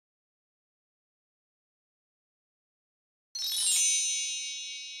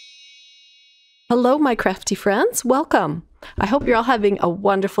Hello, my crafty friends. Welcome. I hope you're all having a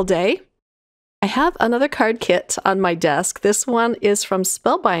wonderful day. I have another card kit on my desk. This one is from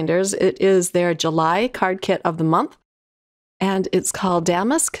Spellbinders. It is their July card kit of the month, and it's called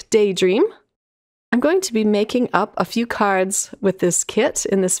Damask Daydream. I'm going to be making up a few cards with this kit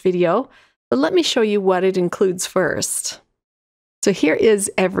in this video, but let me show you what it includes first. So here is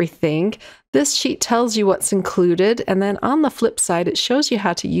everything. This sheet tells you what's included, and then on the flip side, it shows you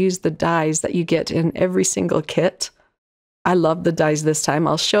how to use the dies that you get in every single kit. I love the dies this time.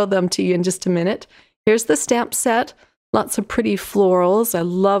 I'll show them to you in just a minute. Here's the stamp set. Lots of pretty florals. I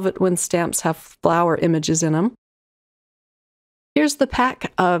love it when stamps have flower images in them. Here's the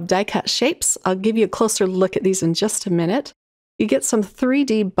pack of die-cut shapes. I'll give you a closer look at these in just a minute. You get some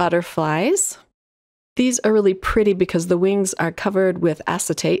 3D butterflies. These are really pretty because the wings are covered with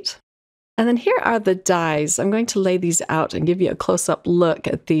acetate. And then here are the dies. I'm going to lay these out and give you a close-up look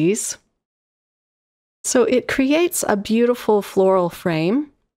at these. So it creates a beautiful floral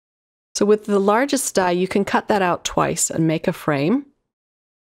frame. So with the largest die, you can cut that out twice and make a frame.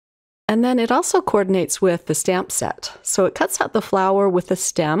 And then it also coordinates with the stamp set. So it cuts out the flower with the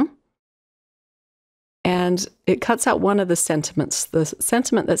stem. And it cuts out one of the sentiments, the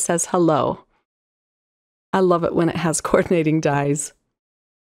sentiment that says hello. I love it when it has coordinating dies.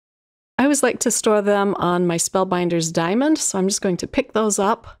 I always like to store them on my Spellbinders diamond, so I'm just going to pick those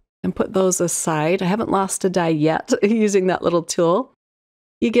up and put those aside. I haven't lost a die yet using that little tool.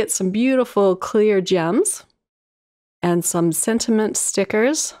 You get some beautiful clear gems and some sentiment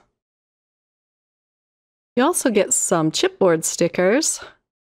stickers. You also get some chipboard stickers.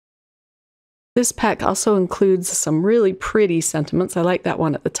 This pack also includes some really pretty sentiments. I like that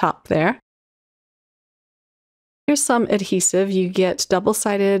one at the top there. Here's some adhesive. You get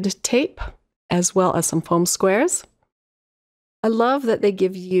double-sided tape as well as some foam squares. I love that they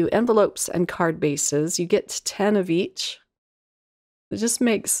give you envelopes and card bases. You get 10 of each. It just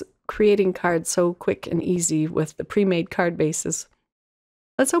makes creating cards so quick and easy with the pre-made card bases.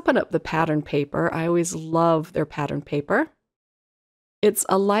 Let's open up the pattern paper. I always love their pattern paper. It's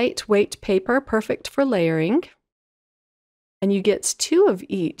a lightweight paper, perfect for layering. And you get 2 of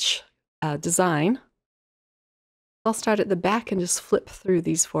each design. I'll start at the back and just flip through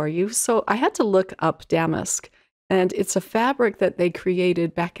these for you. So I had to look up damask, and it's a fabric that they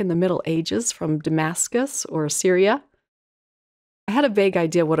created back in the Middle Ages from Damascus or Syria. I had a vague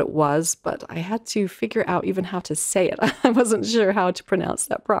idea what it was, but I had to figure out even how to say it. I wasn't sure how to pronounce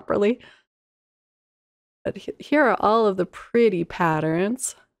that properly. But here are all of the pretty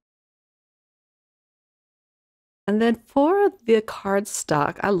patterns. And then for the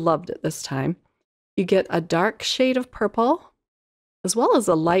cardstock, I loved it this time. You get a dark shade of purple, as well as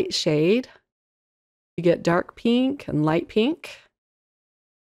a light shade. You get dark pink and light pink.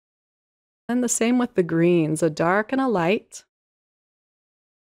 And the same with the greens, a dark and a light.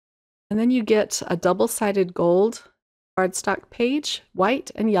 And then you get a double-sided gold cardstock page,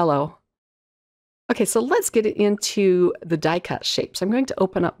 white and yellow. Okay, so let's get into the die-cut shapes. I'm going to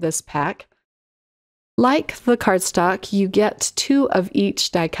open up this pack. Like the cardstock, you get 2 of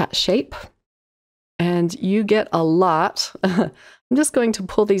each die-cut shape. And you get a lot. I'm just going to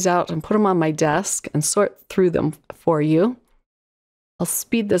pull these out and put them on my desk and sort through them for you. I'll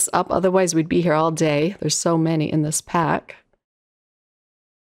speed this up, otherwise we'd be here all day. There's so many in this pack.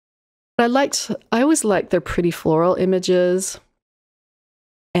 But I always like their pretty floral images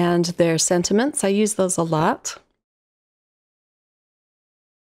and their sentiments. I use those a lot.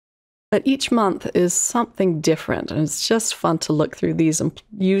 But each month is something different, and it's just fun to look through these and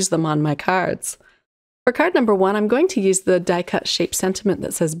use them on my cards. For card number 1, I'm going to use the die-cut shape sentiment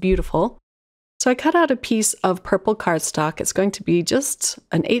that says beautiful. So I cut out a piece of purple cardstock. It's going to be just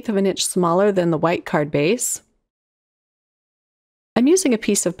 1/8 of an inch smaller than the white card base. I'm using a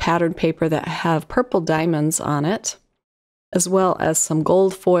piece of pattern paper that have purple diamonds on it, as well as some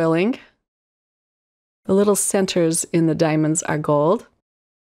gold foiling. The little centers in the diamonds are gold.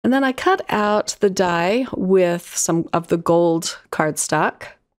 And then I cut out the die with some of the gold cardstock.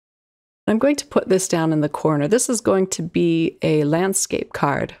 I'm going to put this down in the corner. This is going to be a landscape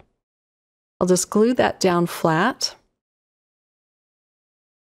card. I'll just glue that down flat.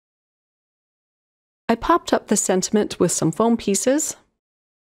 I popped up the sentiment with some foam pieces.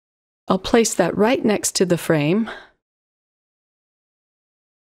 I'll place that right next to the frame.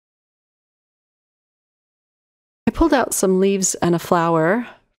 I pulled out some leaves and a flower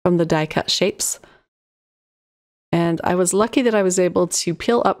from the die-cut shapes. And I was lucky that I was able to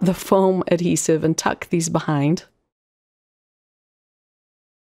peel up the foam adhesive and tuck these behind.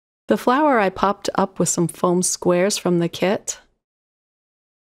 The flower I popped up with some foam squares from the kit.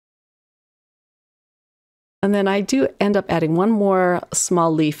 And then I do end up adding one more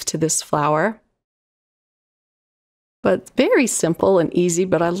small leaf to this flower. But very simple and easy,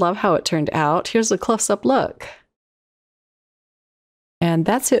 but I love how it turned out. Here's a close-up look. And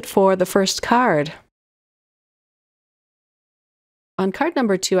that's it for the first card. On card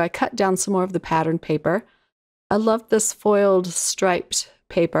number 2, I cut down some more of the pattern paper. I love this foiled striped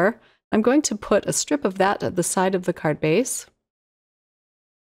paper. I'm going to put a strip of that at the side of the card base.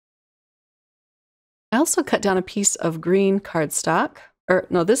 I also cut down a piece of green cardstock.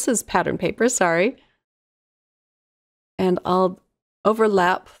 No, this is pattern paper, sorry. And I'll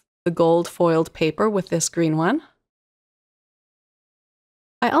overlap the gold foiled paper with this green one.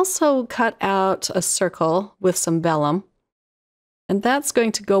 I also cut out a circle with some vellum, and that's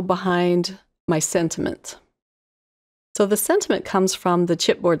going to go behind my sentiment. So the sentiment comes from the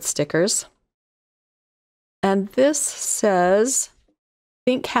chipboard stickers. And this says,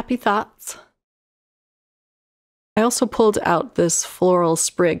 think happy thoughts. I also pulled out this floral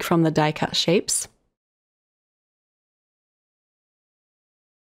sprig from the die cut shapes.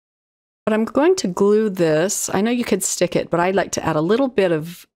 But I'm going to glue this. I know you could stick it, but I like to add a little bit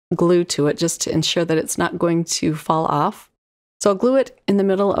of glue to it just to ensure that it's not going to fall off. So I'll glue it in the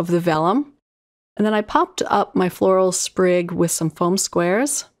middle of the vellum. And then I popped up my floral sprig with some foam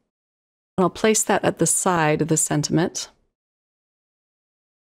squares. And I'll place that at the side of the sentiment.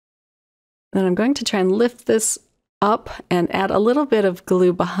 Then I'm going to try and lift this up and add a little bit of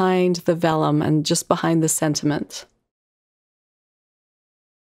glue behind the vellum and just behind the sentiment.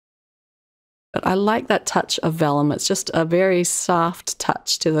 But I like that touch of vellum. It's just a very soft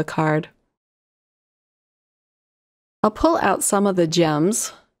touch to the card. I'll pull out some of the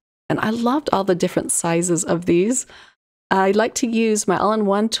gems, and I loved all the different sizes of these. I like to use my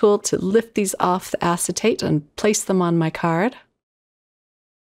all-in-one tool to lift these off the acetate and place them on my card.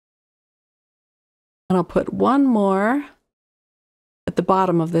 And I'll put one more at the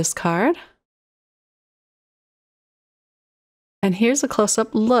bottom of this card. And here's a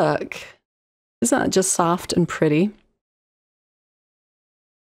close-up look. Isn't that just soft and pretty?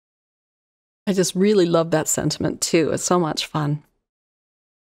 I just really love that sentiment too. It's so much fun.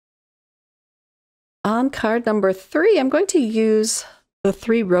 On card number 3, I'm going to use the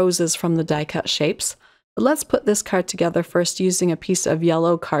 3 roses from the die cut shapes. But let's put this card together first using a piece of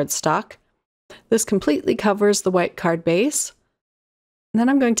yellow cardstock. This completely covers the white card base. And then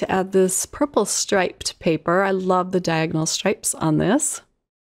I'm going to add this purple striped paper. I love the diagonal stripes on this.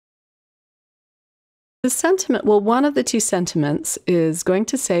 The sentiment, well, one of the 2 sentiments is going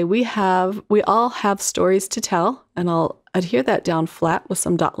to say we all have stories to tell, and I'll adhere that down flat with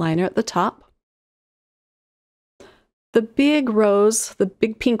some dot liner at the top. The big rose, the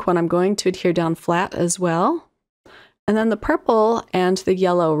big pink one, I'm going to adhere down flat as well. And then the purple and the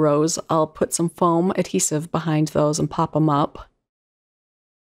yellow rose, I'll put some foam adhesive behind those and pop them up.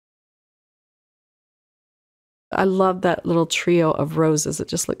 I love that little trio of roses. It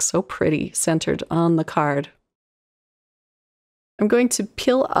just looks so pretty, centered on the card. I'm going to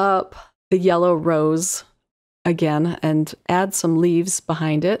peel up the yellow rose again and add some leaves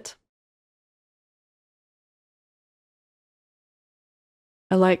behind it.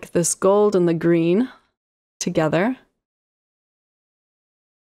 I like this gold and the green together.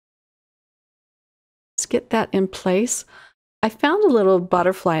 Let's get that in place. I found a little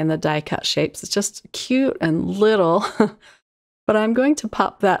butterfly in the die cut shapes. It's just cute and little, but I'm going to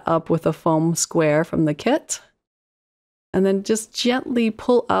pop that up with a foam square from the kit. And then just gently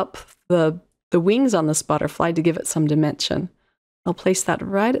pull up the wings on this butterfly to give it some dimension. I'll place that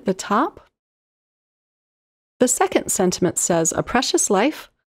right at the top. The second sentiment says, a precious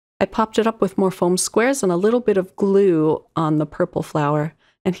life. I popped it up with more foam squares and a little bit of glue on the purple flower.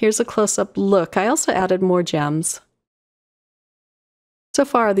 And here's a close-up look. I also added more gems. So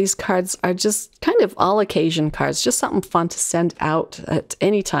far, these cards are just kind of all occasion cards, just something fun to send out at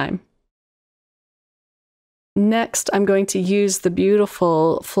any time. Next, I'm going to use the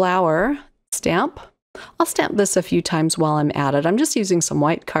beautiful flower stamp. I'll stamp this a few times while I'm at it. I'm just using some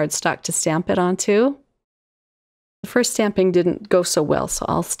white cardstock to stamp it onto. The first stamping didn't go so well, so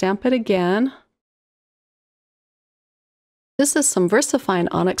I'll stamp it again. This is some VersaFine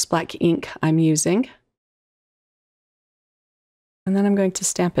Onyx Black ink I'm using. And then I'm going to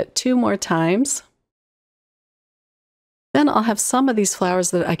stamp it 2 more times. Then I'll have some of these flowers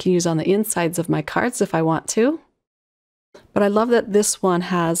that I can use on the insides of my cards if I want to. But I love that this one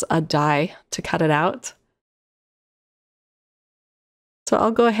has a die to cut it out. So I'll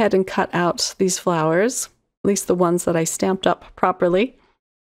go ahead and cut out these flowers, at least the ones that I stamped up properly.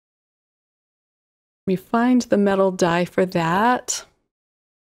 Let me find the metal die for that.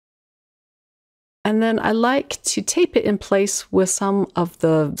 And then I like to tape it in place with some of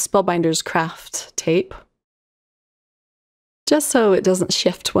the Spellbinders craft tape, just so it doesn't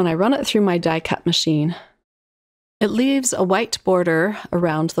shift when I run it through my die cut machine. It leaves a white border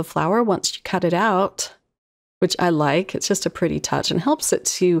around the flower once you cut it out, which I like. It's just a pretty touch and helps it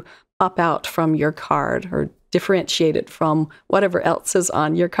to pop out from your card or differentiate it from whatever else is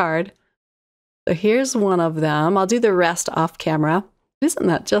on your card. So here's one of them. I'll do the rest off camera. Isn't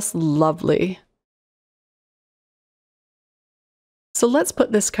that just lovely? So let's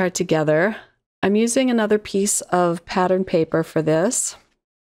put this card together. I'm using another piece of pattern paper for this,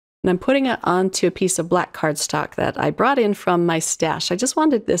 and I'm putting it onto a piece of black cardstock that I brought in from my stash. I just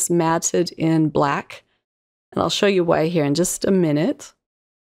wanted this matted in black, and I'll show you why here in just a minute.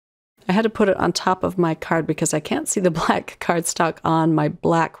 I had to put it on top of my card because I can't see the black cardstock on my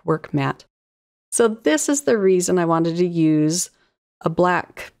black work mat. So this is the reason I wanted to use a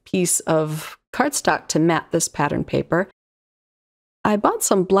black piece of cardstock to mat this pattern paper. I bought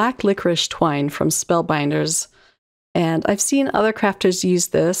some black licorice twine from Spellbinders, and I've seen other crafters use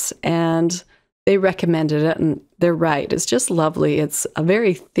this, and they recommended it, and they're right. It's just lovely. It's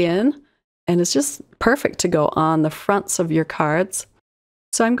very thin, and it's just perfect to go on the fronts of your cards.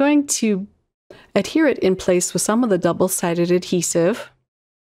 So I'm going to adhere it in place with some of the double-sided adhesive.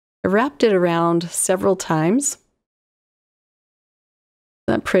 I wrapped it around several times.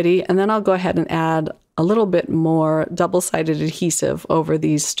 Isn't that pretty? And then I'll go ahead and add a little bit more double-sided adhesive over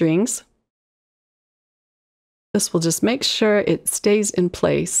these strings. This will just make sure it stays in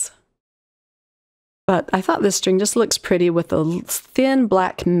place. But I thought this string just looks pretty with a thin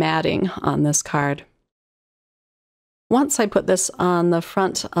black matting on this card. Once I put this on the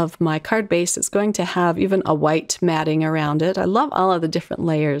front of my card base, it's going to have even a white matting around it. I love all of the different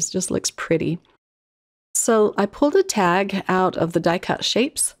layers, it just looks pretty. So I pulled a tag out of the die cut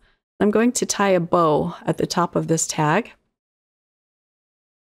shapes. I'm going to tie a bow at the top of this tag.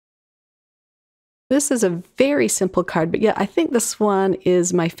 This is a very simple card, but yeah, I think this one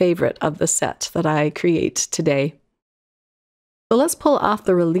is my favorite of the set that I create today. So let's pull off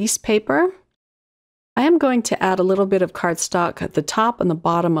the release paper. I am going to add a little bit of cardstock at the top and the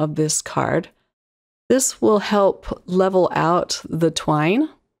bottom of this card. This will help level out the twine.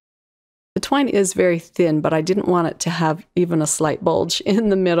 The twine is very thin, but I didn't want it to have even a slight bulge in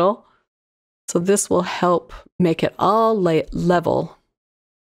the middle. So this will help make it all level.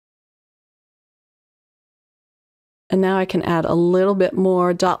 And now I can add a little bit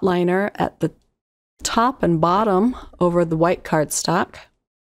more dot liner at the top and bottom over the white cardstock.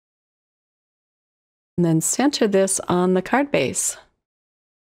 And then center this on the card base.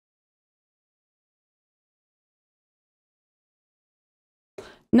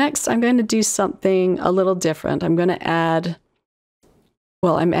 Next, I'm going to do something a little different. I'm going to add,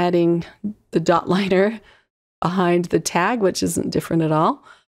 well, I'm adding the dot liner behind the tag, which isn't different at all,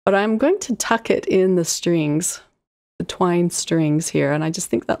 but I'm going to tuck it in the strings, the twine strings here, and I just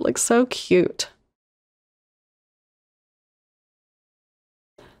think that looks so cute.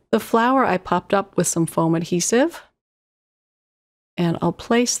 The flower I popped up with some foam adhesive, and I'll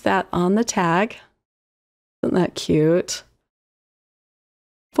place that on the tag. Isn't that cute?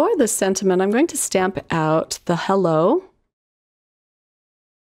 For the sentiment, I'm going to stamp out the hello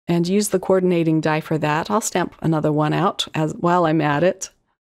and use the coordinating die for that. I'll stamp another one out while I'm at it.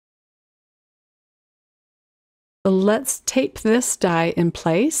 So let's tape this die in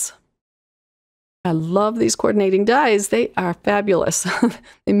place. I love these coordinating dies. They are fabulous.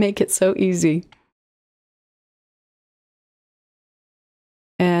 They make it so easy.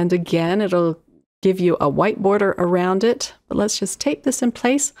 And again, it'll give you a white border around it. But let's just tape this in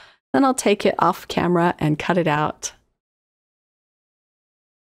place. Then I'll take it off camera and cut it out.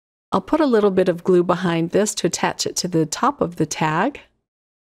 I'll put a little bit of glue behind this to attach it to the top of the tag.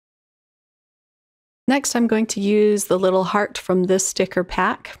 Next, I'm going to use the little heart from this sticker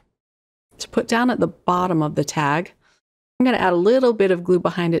pack to put down at the bottom of the tag. I'm going to add a little bit of glue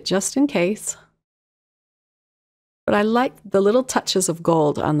behind it just in case. But I like the little touches of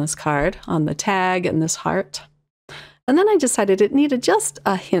gold on this card, on the tag and this heart. And then I decided it needed just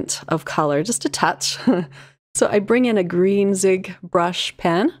a hint of color, just a touch. So I bring in a green zig brush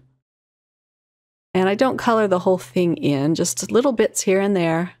pen. And I don't color the whole thing in, just little bits here and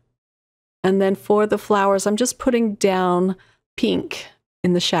there. And then for the flowers, I'm just putting down pink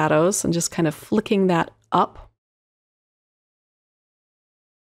in the shadows and just kind of flicking that up.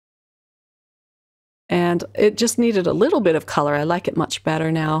 And it just needed a little bit of color. I like it much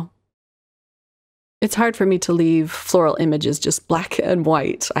better now. It's hard for me to leave floral images just black and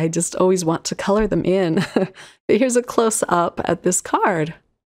white. I just always want to color them in. But here's a close-up at this card.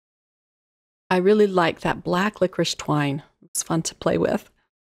 I really like that black licorice twine. It's fun to play with.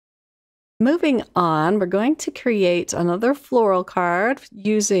 Moving on, we're going to create another floral card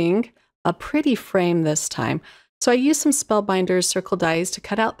using a pretty frame this time. So I used some Spellbinders circle dies to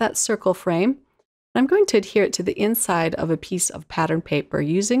cut out that circle frame. I'm going to adhere it to the inside of a piece of pattern paper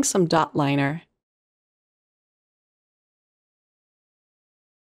using some dot liner.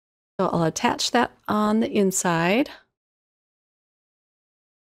 So I'll attach that on the inside.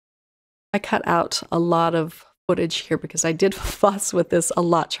 I cut out a lot of footage here because I did fuss with this a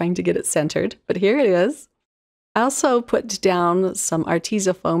lot trying to get it centered, but here it is. I also put down some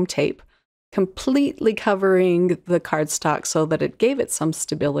Arteza foam tape, completely covering the cardstock so that it gave it some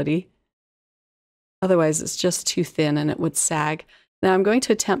stability. Otherwise, it's just too thin and it would sag. Now I'm going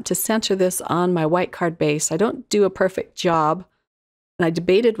to attempt to center this on my white card base. I don't do a perfect job, and I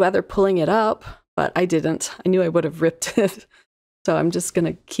debated whether pulling it up, but I didn't. I knew I would have ripped it. So I'm just going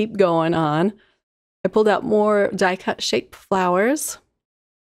to keep going on. I pulled out more die-cut shape flowers,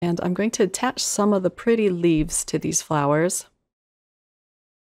 and I'm going to attach some of the pretty leaves to these flowers.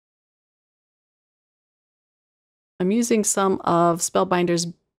 I'm using some of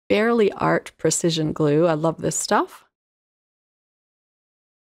Spellbinders Barely Art Precision Glue. I love this stuff.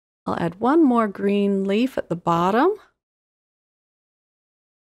 I'll add one more green leaf at the bottom.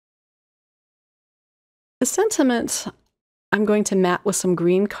 The sentiment I'm going to mat with some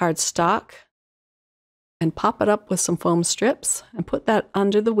green cardstock and pop it up with some foam strips and put that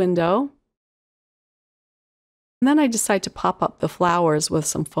under the window. And then I decide to pop up the flowers with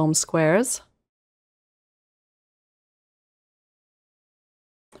some foam squares.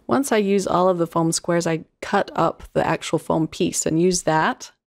 Once I use all of the foam squares, I cut up the actual foam piece and use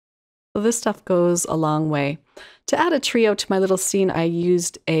that. So this stuff goes a long way. To add a trio to my little scene, I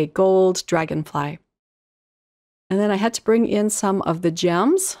used a gold dragonfly. And then I had to bring in some of the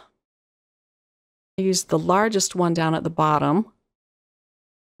gems. I used the largest one down at the bottom,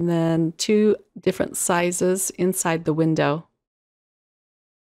 and then 2 different sizes inside the window.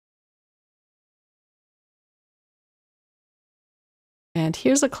 And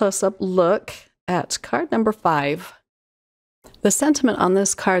here's a close-up look at card number 5. The sentiment on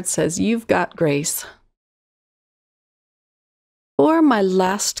this card says, "You've got grace." For my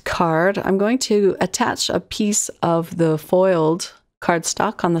last card, I'm going to attach a piece of the foiled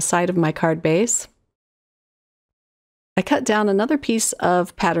cardstock on the side of my card base. I cut down another piece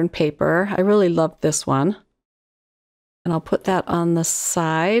of pattern paper. I really love this one. And I'll put that on the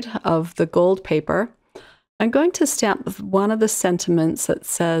side of the gold paper. I'm going to stamp one of the sentiments that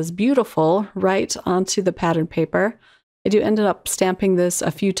says "beautiful" right onto the pattern paper. I do end up stamping this a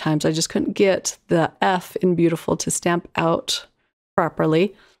few times. I just couldn't get the F in beautiful to stamp out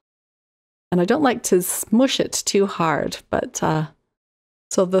properly. And I don't like to smush it too hard, but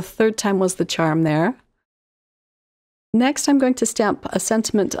so the third time was the charm there. Next, I'm going to stamp a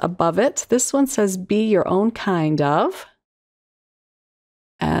sentiment above it. This one says "be your own kind of."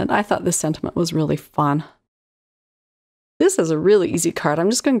 And I thought this sentiment was really fun. This is a really easy card. I'm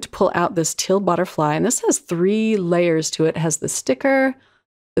just going to pull out this teal butterfly, and this has 3 layers to it. It has the sticker,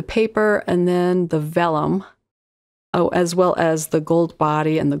 the paper, and then the vellum. Oh, as well as the gold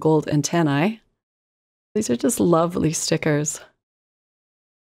body and the gold antennae. These are just lovely stickers.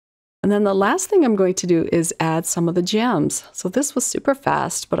 And then the last thing I'm going to do is add some of the gems. So this was super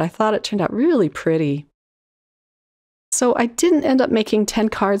fast, but I thought it turned out really pretty. So I didn't end up making 10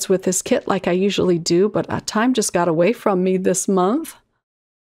 cards with this kit like I usually do, but time just got away from me this month.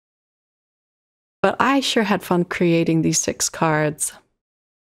 But I sure had fun creating these 6 cards.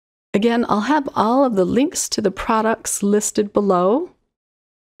 Again, I'll have all of the links to the products listed below.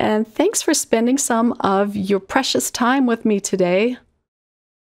 And thanks for spending some of your precious time with me today.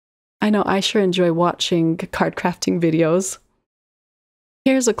 I know I sure enjoy watching card crafting videos.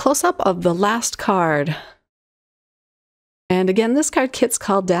 Here's a close-up of the last card. And again, this card kit's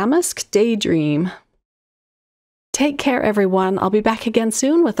called Damask Daydream. Take care, everyone. I'll be back again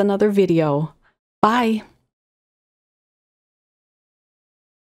soon with another video. Bye.